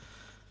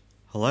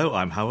Hello,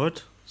 I'm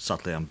Howard.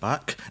 Sadly, I'm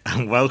back.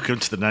 And welcome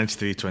to the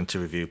 9320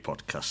 Review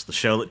podcast, the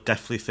show that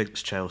definitely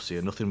thinks Chelsea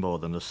are nothing more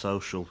than a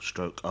social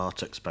stroke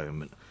art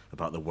experiment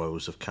about the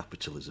woes of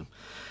capitalism.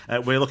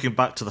 We're looking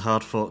back to the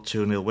hard-fought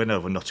 2-0 win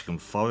over Nottingham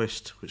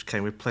Forest, which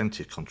came with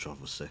plenty of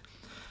controversy.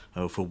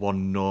 For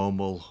one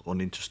normal,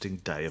 uninteresting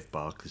day of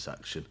Barclays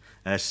action.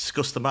 To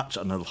discuss the match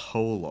and a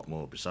whole lot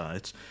more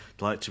besides,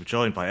 I'd like to be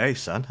joined by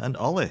Ahsan and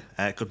Oli.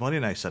 Good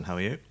morning, Ahsan. How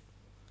are you?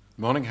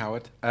 Morning,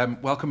 Howard.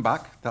 Welcome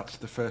back. That's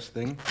the first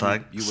thing.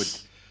 Thanks. You were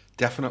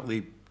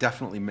definitely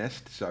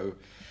missed, so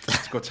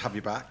it's good to have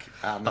you back.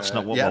 And, That's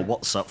not what my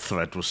WhatsApp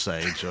thread was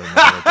saying during the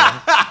holiday.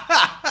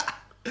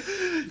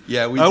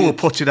 Yeah, we're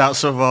putting out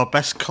some of our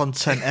best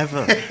content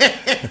ever.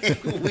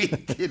 we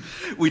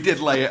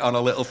did lay it on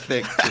a little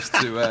thick just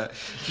to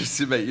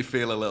make you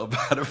feel a little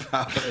bad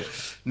about it.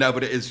 No,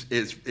 but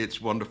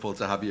it's wonderful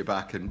to have you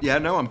back. And yeah,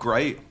 no, I'm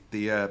great.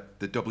 The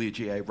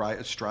WGA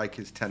writers' strike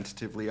is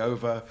tentatively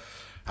over.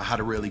 I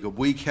had a really good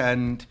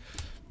weekend.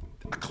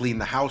 I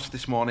cleaned the house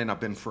this morning. I've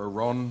been for a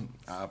run.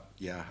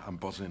 Yeah, I'm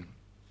buzzing.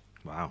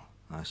 Wow,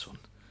 nice one.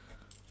 Do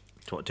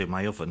you want to do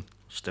my oven?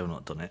 Still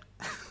not done it.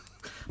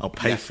 I'll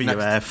pay for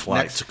your air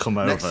flight to come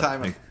over. Next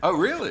time. Oh,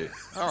 really?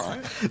 All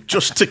right.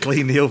 Just to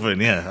clean the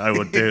oven, yeah, I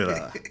would do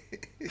that.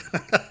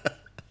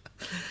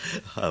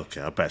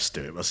 Okay, I best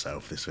do it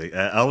myself this week.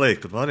 Oli,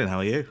 good morning. How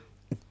are you?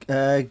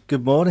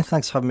 Good morning.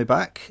 Thanks for having me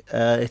back.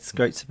 It's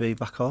great to be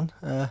back on.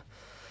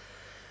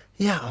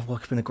 Yeah, I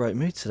woke up in a great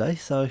mood today,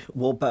 so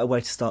what better way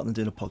to start than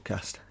doing a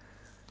podcast?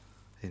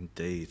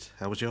 Indeed.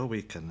 How was your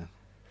weekend then?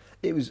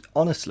 It was,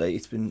 honestly,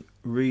 it's been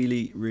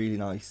really, really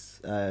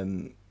nice.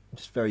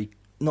 Just very,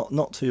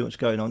 not too much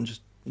going on,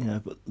 just,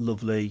 but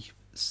lovely,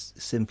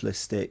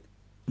 simplistic,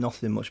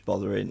 nothing much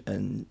bothering,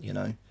 and,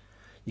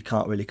 you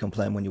can't really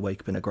complain when you wake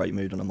up in a great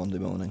mood on a Monday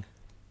morning.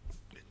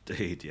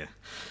 Indeed, yeah.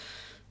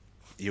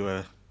 You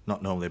were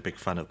not normally a big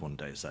fan of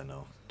Mondays then,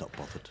 or not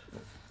bothered?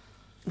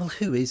 Well,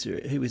 who is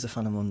a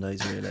fan of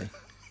Mondays, really?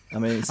 I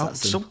mean,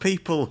 it's some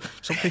people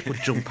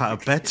jump out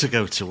of bed to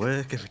go to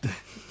work every day.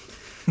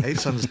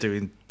 Ahsan's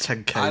doing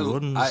 10k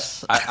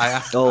runs. I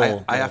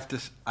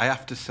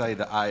have to say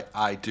that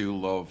I do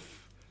love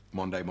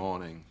Monday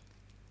morning.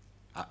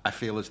 I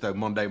feel as though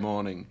Monday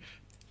morning,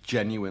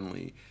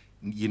 genuinely,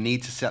 you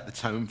need to set the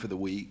tone for the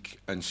week,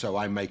 and so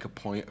I make a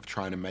point of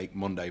trying to make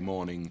Monday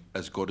morning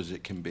as good as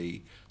it can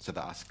be, so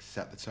that I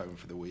set the tone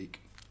for the week.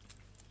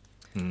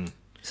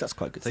 So that's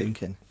quite good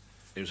thinking.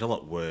 It was a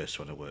lot worse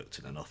when I worked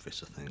in an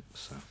office, I think.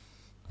 So,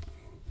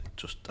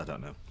 I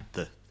don't know,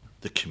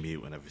 the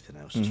commute and everything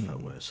else just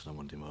felt worse on a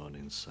Monday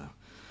morning. So,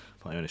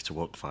 but I only have to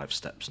walk 5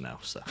 steps now,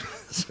 so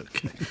that's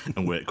okay.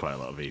 And work quite a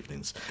lot of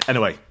evenings.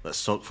 Anyway,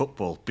 let's talk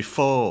football.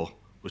 Before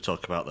we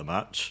talk about the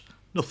match,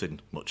 nothing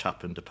much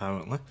happened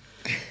apparently.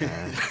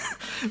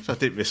 So I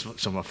didn't miss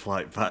much on my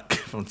flight back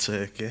from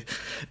Turkey.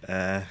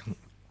 I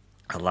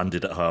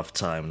landed at half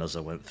time, and as I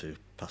went through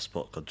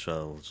passport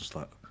control, I was just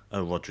like,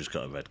 oh, Rodri's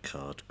got a red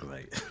card,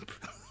 great.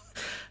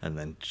 And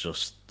then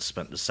just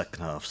spent the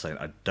second half saying,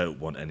 I don't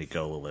want any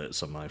goal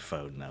alerts on my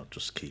phone now,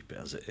 just keep it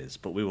as it is.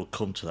 But we will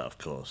come to that, of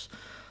course.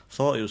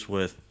 Thought it was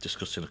worth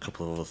discussing a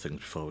couple of other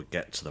things before we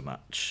get to the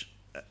match.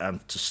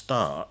 And to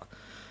start,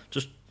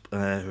 just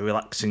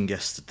relaxing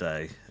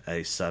yesterday,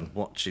 Ahsan,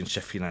 watching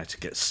Sheffield United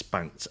get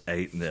spanked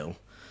 8-0.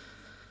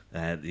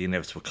 The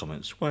inevitable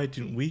comments, why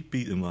didn't we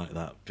beat them like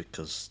that?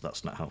 Because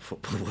that's not how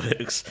football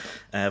works.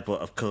 But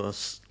of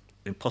course,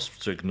 impossible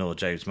to ignore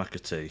James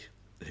McAtee,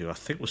 who I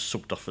think was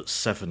subbed off at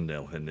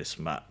 7-0 in this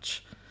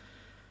match.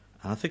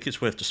 And I think it's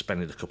worth just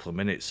spending a couple of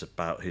minutes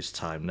about his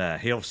time there.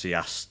 He obviously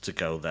asked to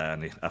go there,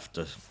 and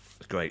after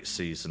a great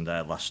season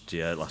there last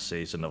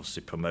season,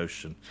 obviously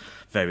promotion,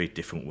 very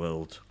different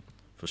world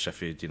for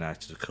Sheffield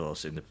United, of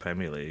course, in the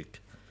Premier League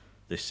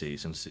this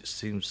season. It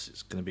seems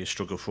it's going to be a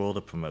struggle for all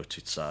the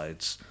promoted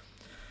sides.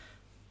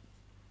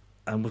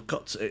 And we've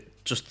got to,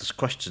 just this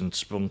question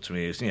sprung to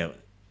me is,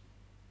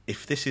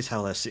 if this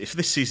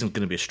season's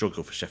going to be a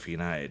struggle for Sheffield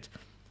United,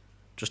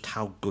 just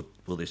how good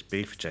will this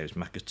be for James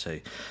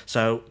McAtee?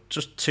 So,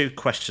 just 2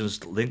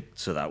 questions linked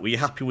to that. Were you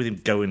happy with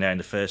him going there in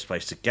the first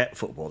place to get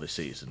football this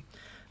season?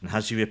 And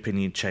has your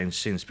opinion changed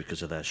since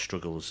because of their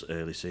struggles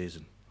early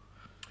season?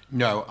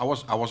 No,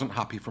 I wasn't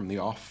happy from the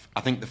off.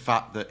 I think the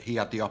fact that he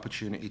had the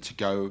opportunity to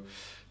go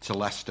to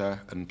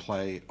Leicester and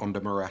play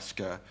under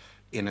Maresca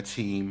in a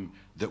team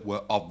that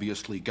were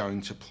obviously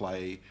going to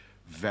play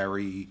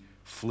very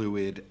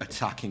fluid,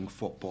 attacking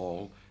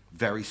football,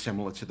 very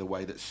similar to the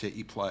way that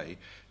City play,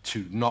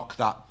 to knock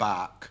that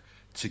back,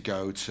 to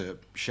go to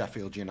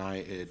Sheffield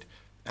United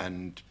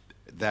and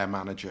their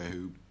manager,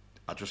 who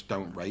I just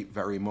don't rate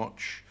very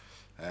much.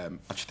 I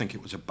just think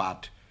it was a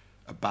bad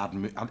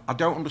move. I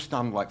don't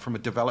understand, from a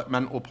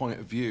developmental point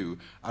of view,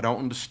 I don't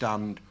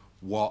understand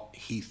what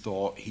he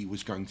thought he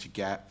was going to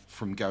get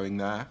from going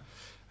there,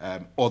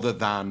 other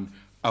than,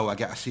 I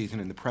get a season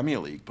in the Premier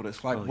League. But it's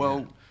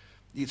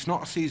it's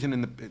not a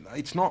season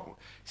it's not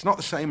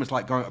the same as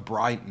going to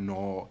Brighton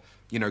or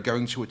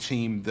going to a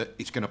team that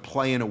it's going to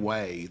play in a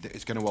way that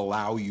is going to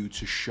allow you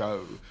to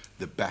show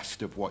the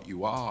best of what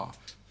you are.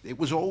 it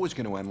was always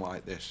going to end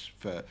like this.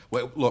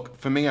 Look,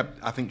 for me,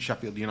 I think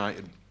Sheffield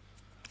United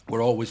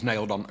were always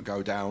nailed on to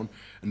go down,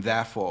 and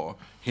therefore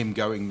him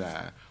going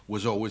there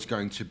was always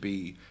going to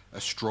be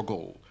a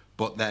struggle.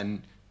 But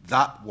then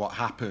what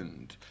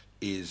happened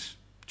is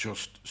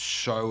just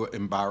so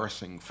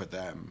embarrassing for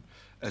them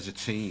as a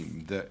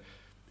team that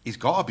he's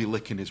got to be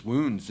licking his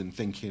wounds and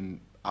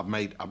thinking,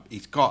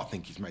 he's got to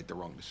think he's made the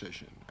wrong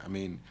decision. I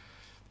mean,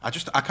 I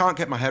can't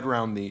get my head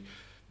around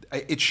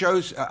it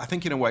shows, I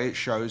think in a way it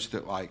shows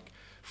that, like,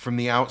 from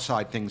the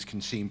outside things can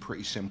seem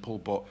pretty simple,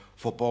 but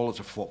footballers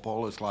are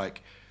footballers.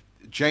 Like,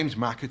 James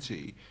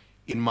McAtee,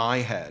 in my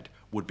head,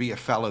 would be a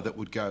fella that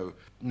would go,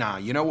 nah,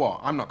 you know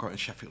what, I'm not going to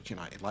Sheffield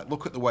United. Like,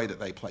 look at the way that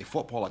they play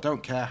football. I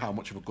don't care how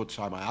much of a good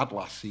time I had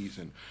last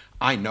season.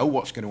 I know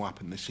what's going to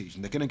happen this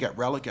season. They're going to get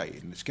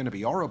relegated, and it's going to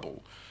be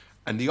horrible.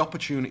 And the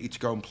opportunity to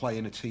go and play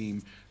in a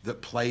team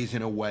that plays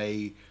in a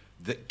way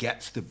that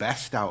gets the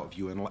best out of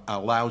you and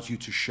allows you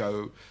to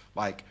show,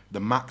 like, the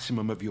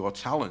maximum of your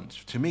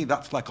talents, to me,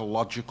 that's like a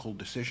logical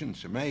decision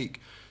to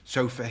make.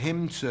 So for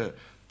him to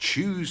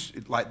choose,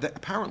 like,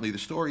 apparently the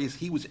story is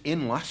he was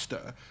in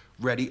Leicester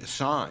ready to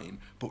sign,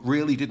 but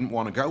really didn't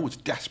want to go, was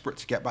desperate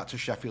to get back to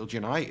Sheffield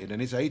United,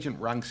 and his agent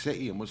rang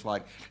City and was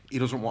like, he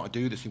doesn't want to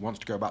do this, he wants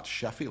to go back to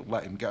Sheffield,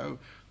 let him go.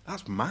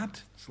 That's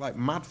mad. It's like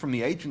mad from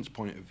the agent's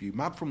point of view,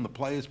 mad from the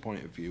player's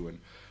point of view, and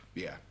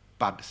yeah,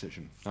 bad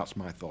decision. That's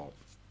my thought.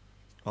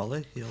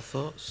 Ollie, your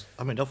thoughts?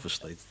 I mean,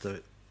 obviously, I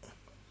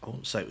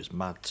wouldn't say it was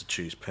mad to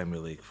choose Premier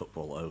League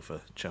football over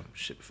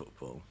Championship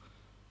football,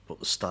 but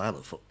the style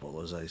of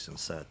football, as Ahsan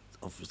said,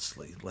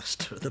 obviously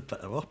Leicester are the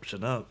better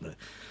option, aren't they?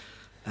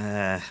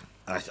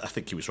 I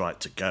think he was right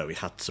to go. He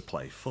had to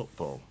play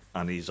football,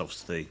 and he's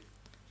obviously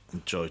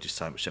enjoyed his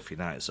time at Sheffield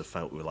United, so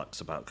felt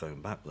relaxed about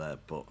going back there.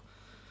 But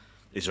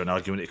is there an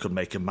argument it could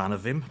make a man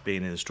of him,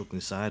 being in a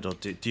struggling side, or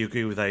do you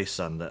agree with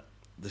Ahsan that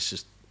this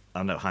is,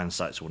 I know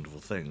hindsight's a wonderful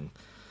thing,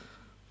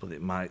 but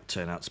it might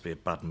turn out to be a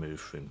bad move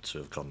for him to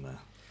have gone there?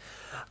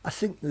 I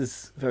think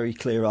there's very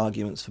clear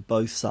arguments for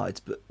both sides,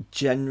 but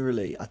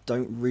generally I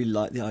don't really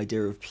like the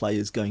idea of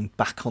players going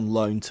back on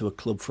loan to a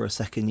club for a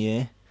second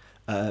year.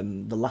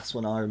 The last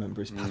one I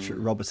remember is Patrick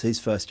Roberts. His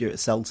first year at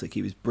Celtic,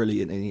 he was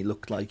brilliant, and he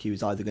looked like he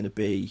was either going to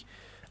be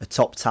a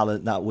top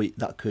talent that week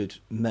that could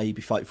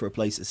maybe fight for a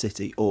place at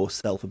City or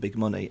sell for big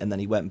money. And then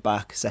he went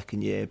back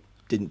second year,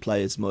 didn't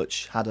play as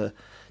much,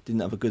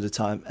 didn't have a good a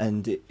time,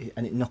 and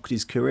it knocked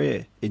his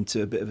career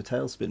into a bit of a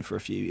tailspin for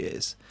a few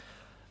years.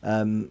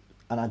 And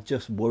I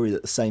just worry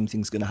that the same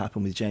thing's going to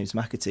happen with James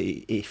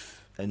McAtee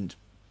if, and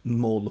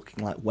more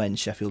looking like when,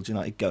 Sheffield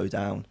United go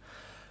down.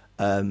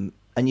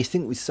 And you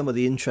think with some of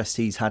the interest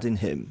he's had in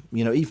him,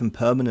 you know, even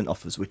permanent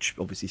offers, which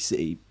obviously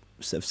City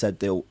have said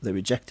they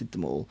rejected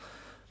them all.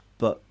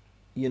 But,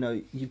 you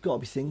know, you've got to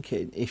be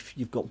thinking, if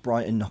you've got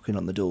Brighton knocking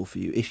on the door for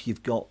you, if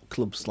you've got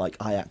clubs like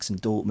Ajax and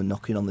Dortmund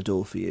knocking on the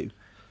door for you,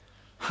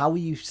 how are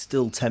you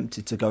still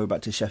tempted to go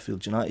back to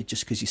Sheffield United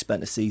just because you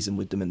spent a season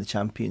with them in the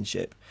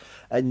Championship?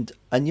 And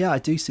yeah, I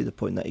do see the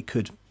point that it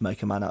could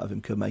make a man out of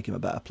him, could make him a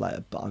better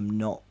player, but I'm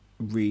not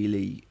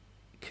really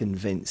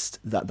convinced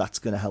that that's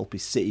going to help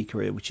his City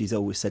career, which he's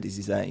always said is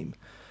his aim.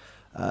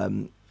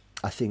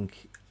 I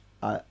think,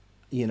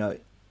 you know,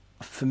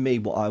 for me,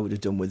 what I would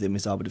have done with him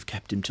is I would have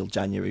kept him till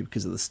January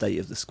because of the state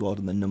of the squad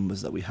and the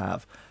numbers that we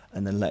have,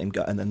 and then let him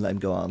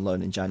go out on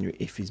loan in January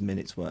if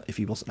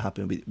he wasn't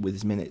happy with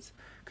his minutes.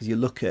 Because you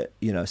look at,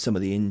 you know, some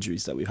of the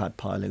injuries that we've had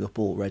piling up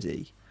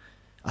already.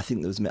 I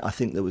think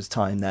there was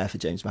time there for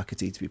James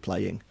McAtee to be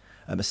playing,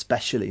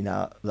 especially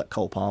now that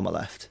Cole Palmer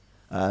left.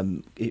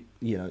 You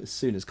know, as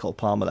soon as Cole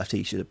Palmer left,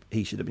 he should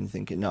have been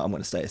thinking, no, I'm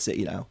going to stay at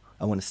City now.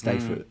 I want to stay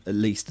for at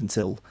least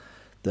until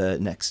the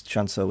next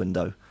transfer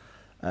window.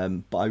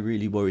 But I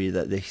really worry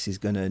that this is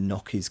going to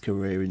knock his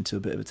career into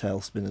a bit of a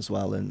tailspin as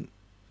well. And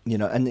you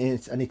know, and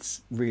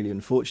it's really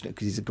unfortunate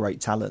because he's a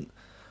great talent.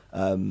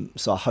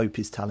 So I hope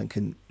his talent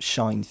can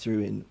shine through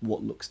in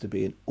what looks to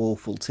be an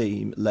awful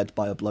team led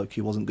by a bloke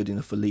who wasn't good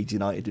enough for Leeds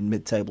United in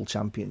mid-table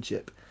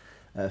Championship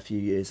a few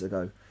years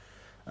ago.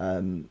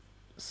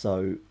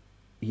 So.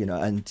 You know,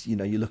 and you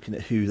know, you're looking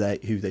at who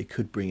they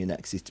could bring in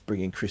next. Is to bring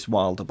in Chris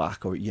Wilder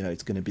back, or you know,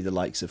 it's going to be the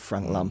likes of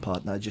Frank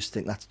Lampard. And I just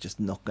think that's just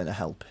not going to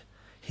help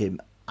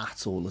him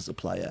at all as a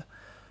player.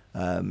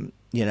 You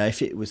know,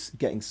 if it was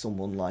getting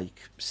someone like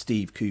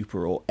Steve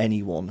Cooper or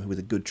anyone with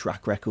a good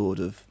track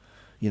record of,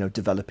 you know,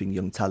 developing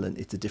young talent,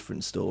 it's a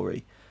different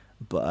story.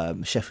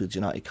 But Sheffield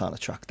United can't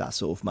attract that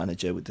sort of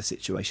manager with the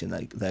situation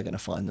they're going to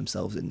find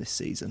themselves in this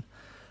season.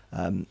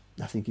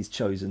 I think he's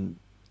chosen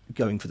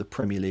going for the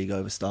Premier League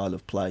over style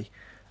of play.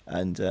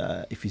 And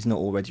if he's not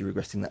already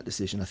regretting that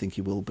decision, I think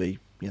he will be,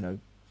 you know,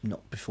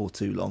 not before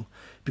too long.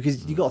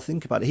 Because you got to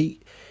think about it.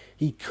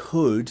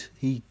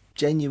 He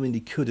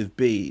genuinely could have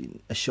been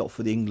a shot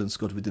for the England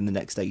squad within the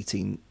next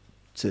 18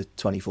 to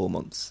 24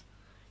 months.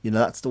 You know,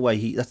 that's the way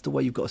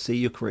you've got to see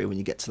your career when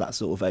you get to that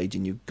sort of age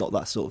and you've got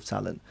that sort of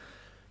talent.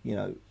 You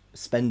know,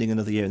 spending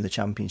another year in the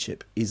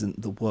Championship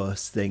isn't the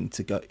worst thing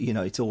to go. You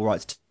know, it's all right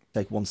to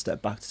take one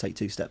step back, to take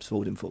two steps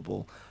forward in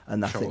football.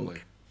 And I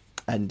think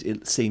and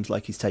it seems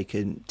like he's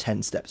taken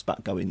 10 steps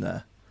back going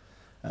there.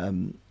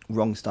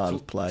 Wrong style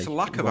of play. It's a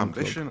lack of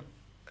ambition.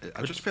 Club.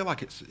 I just feel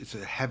like it's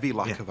a heavy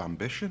lack of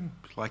ambition.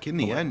 Like in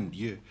the end,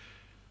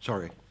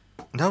 sorry.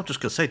 No, I was just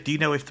going to say, do you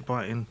know if the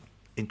Brighton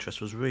interest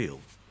was real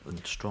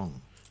and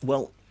strong?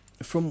 Well,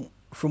 from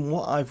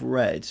what I've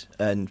read,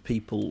 and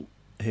people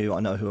who I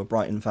know who are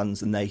Brighton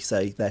fans, and they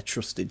say they're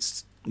trusted,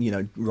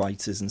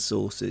 writers and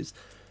sources,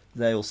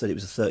 they all said it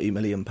was a £30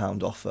 million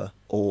offer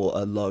or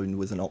a loan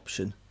with an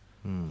option,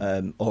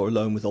 or a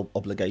loan with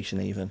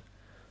obligation even.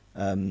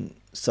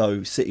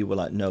 So City were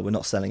like, no, we're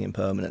not selling him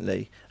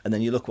permanently. And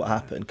then you look what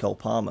happened. Cole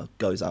Palmer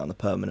goes out on a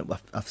permanent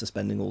after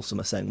spending all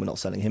summer saying we're not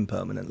selling him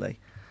permanently.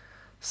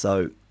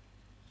 So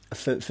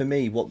for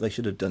me, what they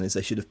should have done is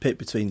they should have picked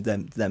between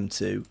them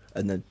two,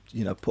 and then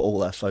put all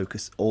their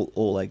focus,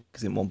 all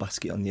eggs in one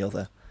basket on the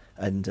other.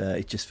 And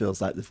it just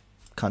feels like they've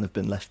kind of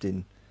been left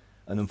in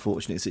an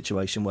unfortunate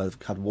situation where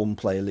they've had one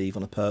player leave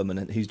on a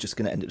permanent who's just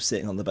going to end up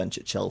sitting on the bench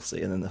at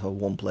Chelsea, and then they've had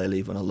one player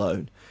leave on a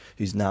loan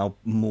who's now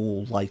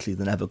more likely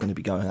than ever going to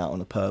be going out on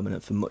a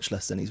permanent for much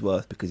less than he's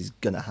worth, because he's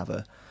going to have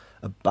a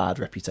bad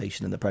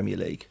reputation in the Premier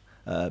League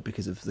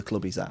because of the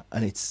club he's at.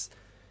 And it's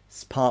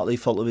partly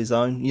fault of his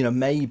own.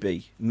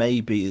 Maybe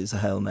it's a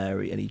Hail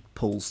Mary and he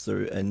pulls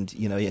through and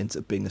he ends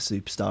up being a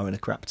superstar in a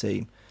crap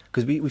team,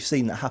 because we've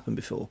seen that happen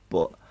before.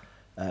 But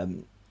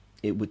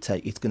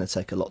it's going to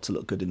take a lot to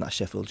look good in that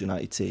Sheffield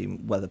United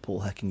team, whether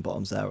Paul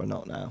Heckingbottom's there or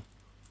not now.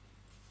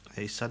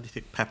 Hey, Sam, do you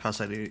think Pep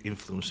has any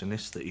influence in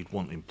this, that he'd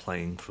want him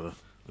playing for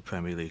the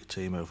Premier League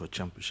team over a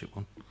Championship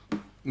one?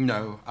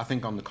 No, I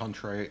think on the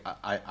contrary,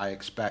 I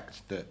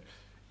expect that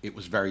it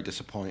was very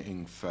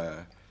disappointing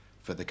for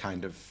the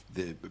kind of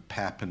the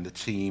Pep and the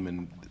team,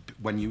 and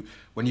when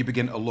you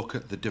begin to look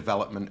at the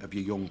development of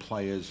your young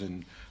players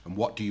and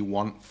what do you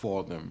want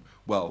for them,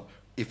 well,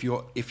 if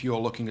you're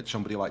looking at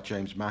somebody like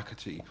James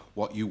McAtee,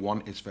 what you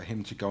want is for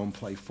him to go and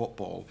play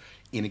football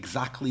in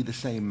exactly the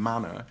same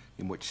manner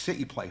in which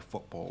City play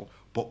football,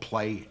 but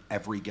play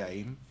every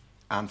game.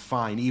 And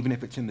fine, even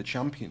if it's in the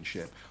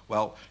Championship,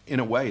 well, in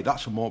a way,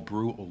 that's a more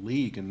brutal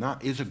league, and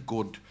that is a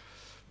good,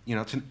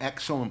 it's an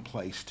excellent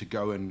place to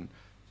go and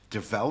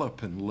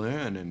develop and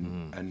learn.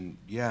 And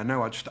yeah,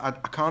 no, I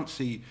can't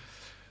see.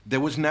 There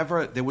was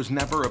never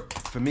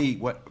for me.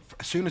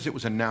 As soon as it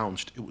was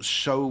announced, it was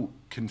so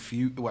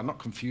confused. Well, not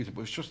confusing,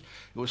 but it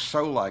was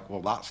so like, well,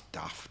 that's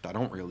daft. I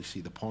don't really see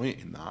the point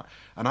in that.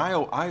 And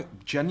I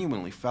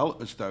genuinely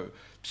felt as though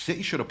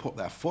City should have put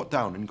their foot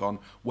down and gone,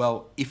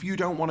 well, if you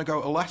don't want to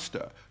go to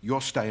Leicester,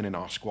 you're staying in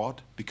our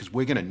squad, because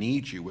we're going to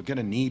need you. We're going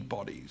to need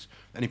bodies.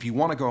 And if you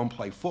want to go and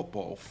play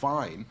football,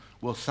 fine,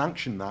 we'll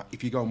sanction that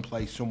if you go and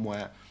play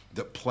somewhere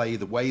that play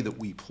the way that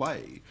we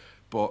play.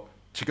 But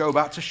to go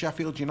back to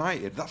Sheffield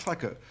United, that's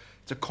like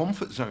it's a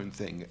comfort zone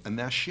thing, and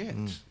they're shit.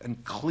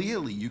 And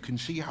clearly you can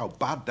see how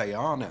bad they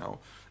are now,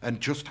 and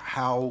just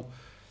how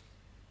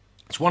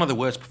it's one of the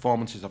worst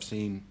performances I've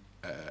seen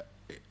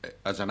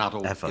as an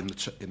adult in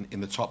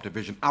the top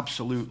division.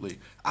 Absolutely,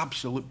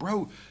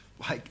 bro.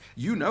 Like,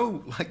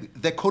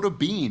 there could have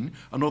been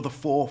another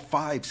 4,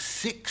 5,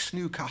 6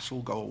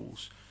 Newcastle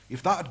goals.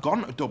 If that had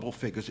gone to double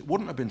figures, it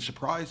wouldn't have been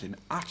surprising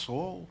at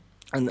all.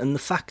 And the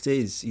fact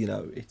is,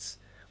 it's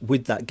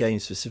with that game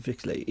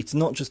specifically, it's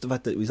not just the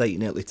fact that it was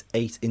 8-0, it's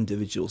 8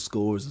 individual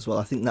scorers as well.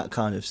 I think that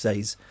kind of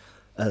says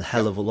a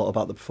hell of a lot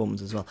about the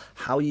performance as well.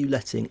 How are you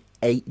letting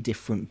 8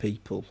 different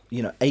people,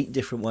 8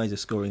 different ways of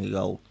scoring a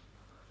goal?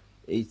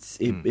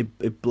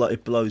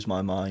 It blows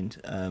my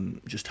mind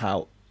just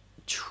how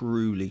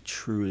truly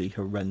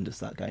horrendous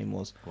that game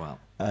was. Wow.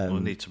 We'll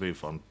need to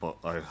move on, but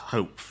I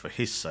hope for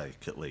his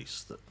sake at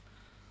least that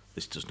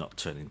this does not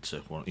turn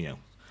into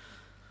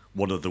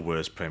one of the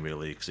worst Premier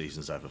League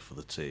seasons ever for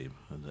the team,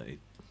 and that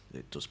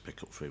it does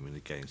pick up for him and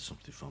he gains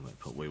something from it,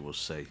 but we will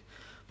see.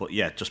 But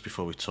yeah, just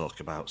before we talk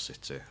about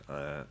City,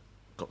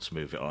 got to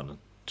move it on, and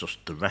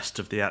just the rest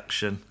of the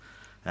action.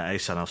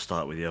 Ahsan, I'll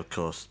start with you, of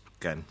course.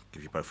 Again,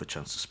 give you both a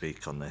chance to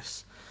speak on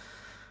this.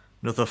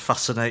 Another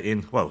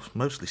fascinating, well,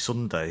 mostly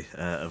Sunday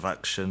of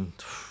action.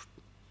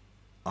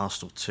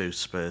 Arsenal 2,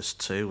 Spurs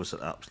 2 was an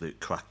absolute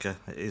cracker.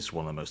 It is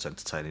one of the most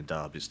entertaining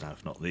derbies now,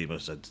 if not the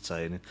most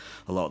entertaining,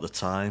 a lot of the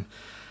time.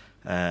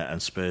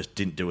 And Spurs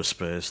didn't do a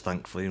Spurs,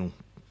 thankfully. And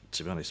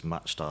to be honest,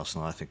 matched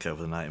Arsenal, I think,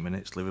 over the 90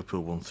 minutes.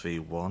 Liverpool won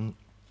 3-1.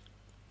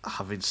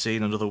 Having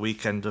seen another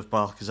weekend of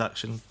Barca's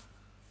action,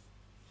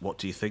 what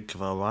do you think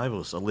of our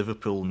rivals? Are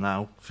Liverpool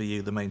now, for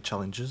you, the main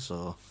challengers,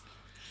 or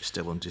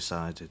still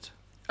undecided?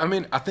 I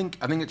mean, I think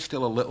it's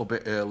still a little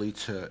bit early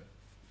to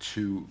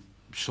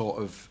sort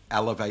of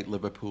elevate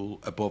Liverpool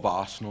above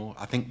Arsenal.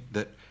 I think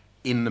that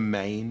in the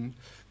main,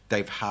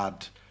 they've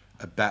had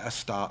a better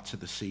start to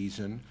the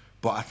season,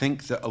 but I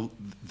think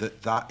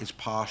that that is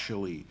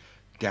partially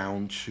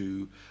down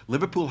to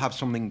Liverpool have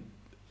something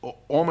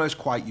almost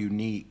quite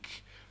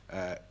unique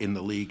in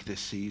the league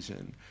this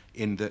season,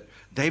 in that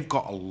they've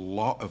got a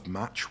lot of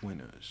match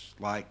winners.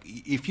 Like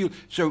if you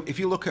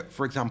look at,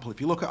 for example,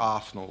 if you look at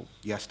Arsenal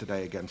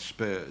yesterday against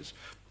Spurs,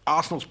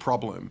 Arsenal's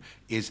problem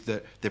is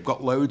that they've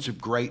got loads of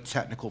great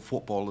technical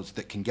footballers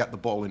that can get the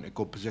ball into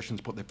good positions,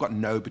 but they've got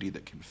nobody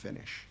that can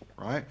finish,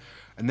 right?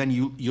 And then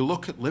you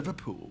look at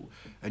Liverpool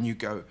and you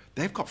go,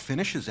 they've got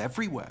finishers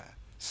everywhere.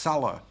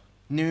 Salah,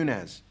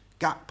 Nunes,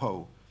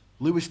 Gakpo,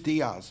 Luis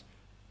Diaz,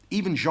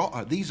 even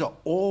Jota. These are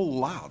all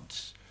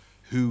lads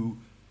who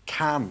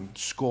can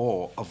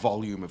score a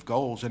volume of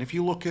goals. And if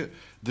you look at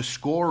the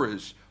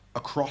scorers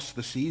across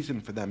the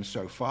season for them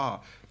so far,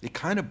 it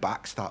kind of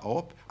backs that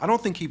up. I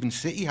don't think even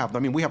City have. I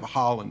mean, we have a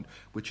Haaland,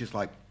 which is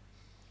like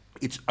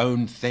its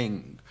own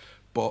thing,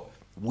 but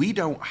we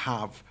don't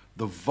have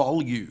the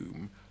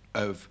volume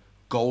of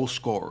goal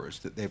scorers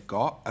that they've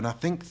got. And I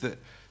think that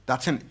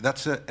that's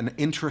an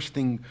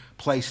interesting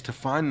place to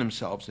find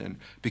themselves in,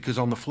 because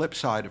on the flip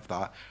side of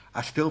that,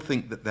 I still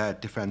think that they're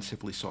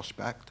defensively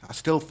suspect. I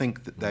still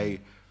think that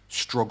they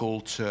struggle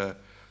to...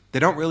 They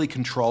don't really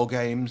control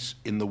games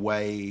in the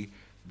way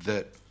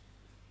that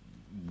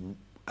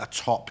a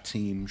top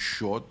team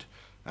should.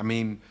 I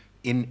mean,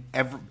 in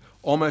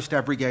almost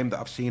every game that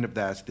I've seen of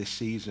theirs this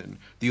season,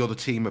 the other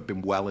team have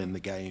been well in the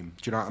game.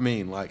 Do you know what I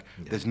mean? Like,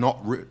 there's not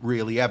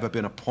really ever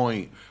been a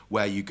point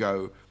where you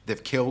go,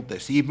 they've killed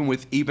this. Even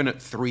at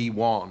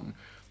 3-1,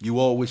 you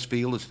always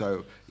feel as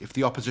though if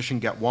the opposition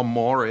get one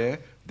more here,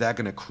 they're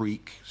going to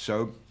creak.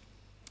 So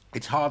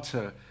it's hard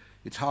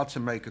to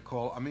make a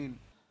call. I mean...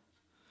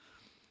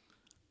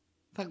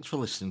 Thanks for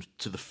listening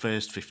to the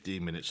first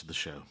 15 minutes of the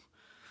show.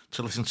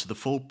 To listen to the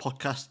full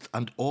podcast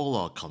and all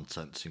our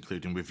contents,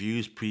 including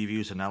reviews,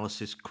 previews,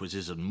 analysis,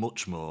 quizzes and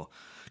much more,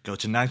 go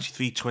to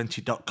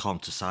 9320.com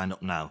to sign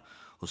up now,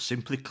 or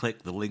simply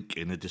click the link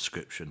in the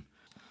description.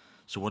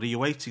 So what are you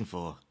waiting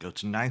for? Go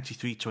to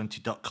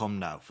 9320.com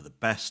now for the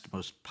best,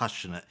 most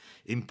passionate,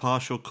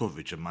 impartial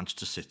coverage of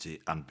Manchester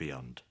City and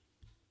beyond.